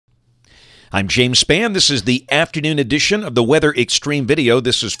I'm James Spann. This is the afternoon edition of the Weather Xtreme video.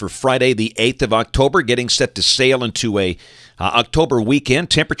 This is for Friday, the 8th of October, getting set to sail into a October weekend.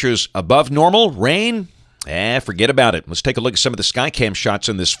 Temperatures above normal. Rain? Forget about it. Let's take a look at some of the Skycam shots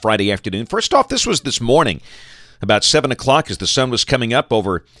on this Friday afternoon. First off, this was this morning, about 7 o'clock as the sun was coming up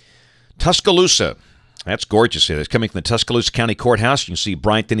over Tuscaloosa. That's gorgeous here. It's coming from the Tuscaloosa County Courthouse. You can see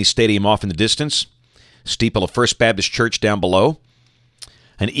Bryant-Denny Stadium off in the distance. Steeple of First Baptist Church down below.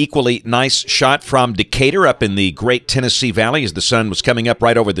 An equally nice shot from Decatur up in the Great Tennessee Valley as the sun was coming up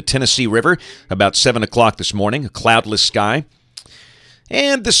right over the Tennessee River about 7 o'clock this morning, a cloudless sky.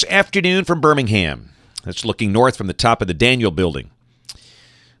 And this afternoon from Birmingham. That's looking north from the top of the Daniel Building.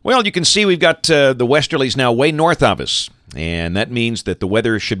 Well, you can see we've got the westerlies now way north of us, and that means that the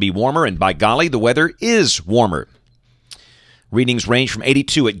weather should be warmer, and by golly, the weather is warmer. Readings range from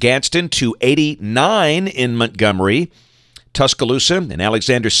 82 at Gadsden to 89 in Montgomery, Tuscaloosa and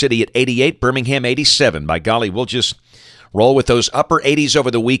Alexander City at 88, Birmingham 87. By golly, we'll just roll with those upper 80s over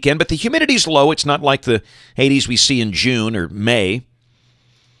the weekend, but the humidity's low. It's not like the 80s we see in June or May.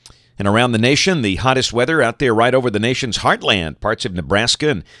 And around the nation, the hottest weather out there right over the nation's heartland, parts of Nebraska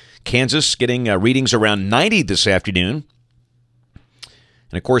and Kansas getting readings around 90 this afternoon.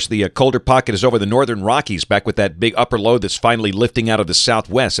 And, of course, the colder pocket is over the northern Rockies, back with that big upper low that's finally lifting out of the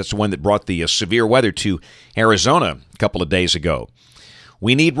southwest. That's the one that brought the severe weather to Arizona a couple of days ago.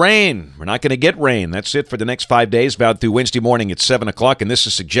 We need rain. We're not going to get rain. That's it for the next 5 days, about through Wednesday morning at 7 o'clock. And this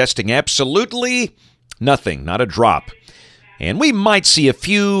is suggesting absolutely nothing, not a drop. And we might see a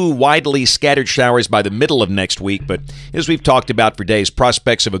few widely scattered showers by the middle of next week, but as we've talked about for days,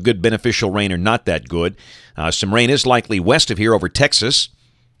 prospects of a good beneficial rain are not that good. Some rain is likely west of here over Texas.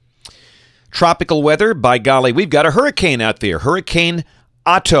 Tropical weather, by golly, we've got a hurricane out there, Hurricane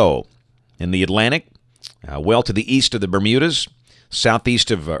Otto in the Atlantic, well to the east of the Bermudas, well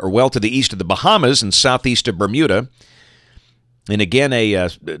to the east of the Bahamas and southeast of Bermuda. And again, a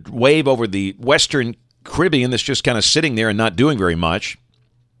wave over the western Caribbean that's just kind of sitting there and not doing very much.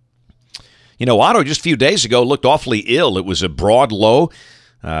 You know, Otto just a few days ago looked awfully ill. It was a broad low,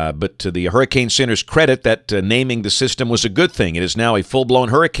 but to the Hurricane Center's credit, that naming the system was a good thing. It is now a full-blown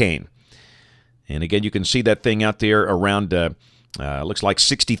hurricane. And again, you can see that thing out there around, looks like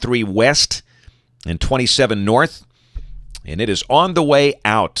 63 west and 27 north. And it is on the way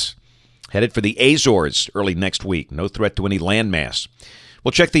out, headed for the Azores early next week. No threat to any landmass.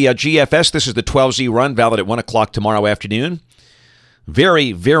 We'll check the GFS. This is the 12Z run, valid at 1 o'clock tomorrow afternoon.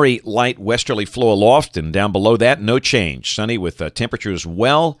 Very, very light westerly flow aloft, and down below that, no change. Sunny with temperatures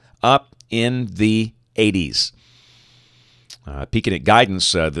well up in the 80s. Peeking at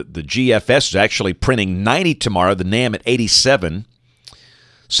guidance, the GFS is actually printing 90 tomorrow, the NAM at 87.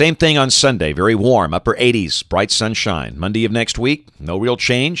 Same thing on Sunday, very warm, upper 80s, bright sunshine. Monday of next week, no real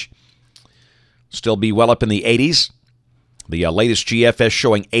change. Still be well up in the 80s. The latest GFS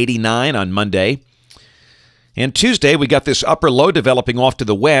showing 89 on Monday. And Tuesday, we got this upper low developing off to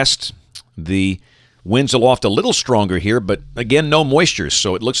the west. The winds aloft a little stronger here, but again, no moisture.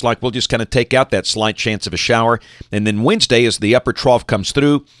 So it looks like we'll just kind of take out that slight chance of a shower. And then Wednesday, as the upper trough comes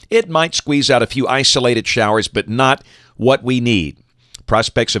through, it might squeeze out a few isolated showers, but not what we need.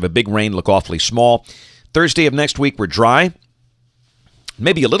 Prospects of a big rain look awfully small. Thursday of next week, we're dry.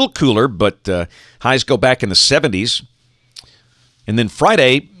 Maybe a little cooler, but highs go back in the 70s. And then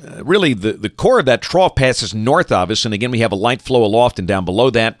Friday, really the core of that trough passes north of us, and again we have a light flow aloft and down below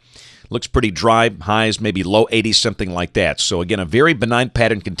that. Looks pretty dry, highs maybe low 80s, something like that. So again, a very benign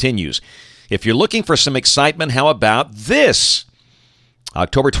pattern continues. If you're looking for some excitement, how about this?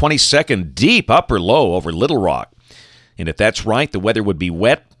 October 22nd, deep upper low over Little Rock. And if that's right, the weather would be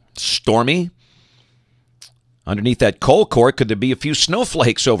wet, stormy. Underneath that cold core, could there be a few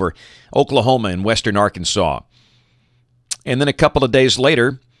snowflakes over Oklahoma and western Arkansas? And then a couple of days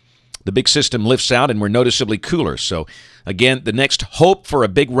later, the big system lifts out and we're noticeably cooler. So, again, the next hope for a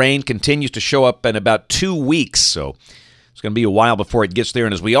big rain continues to show up in about 2 weeks. So, it's going to be a while before it gets there.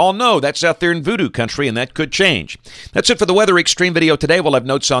 And as we all know, that's out there in voodoo country, and that could change. That's it for the Weather Xtreme video today. We'll have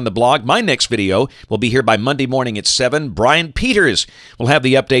notes on the blog. My next video will be here by Monday morning at 7. Brian Peters will have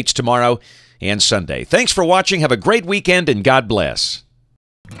the updates tomorrow and Sunday. Thanks for watching. Have a great weekend, and God bless.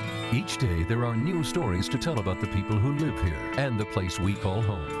 Each day, there are new stories to tell about the people who live here and the place we call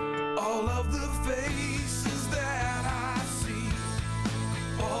home. All of the faces that I see,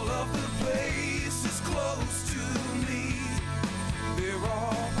 all of the places close to me, they're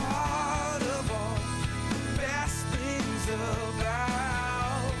all part of all the best things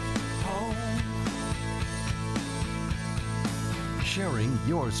about home. Sharing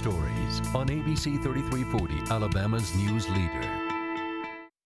your stories on ABC 3340, Alabama's news leader.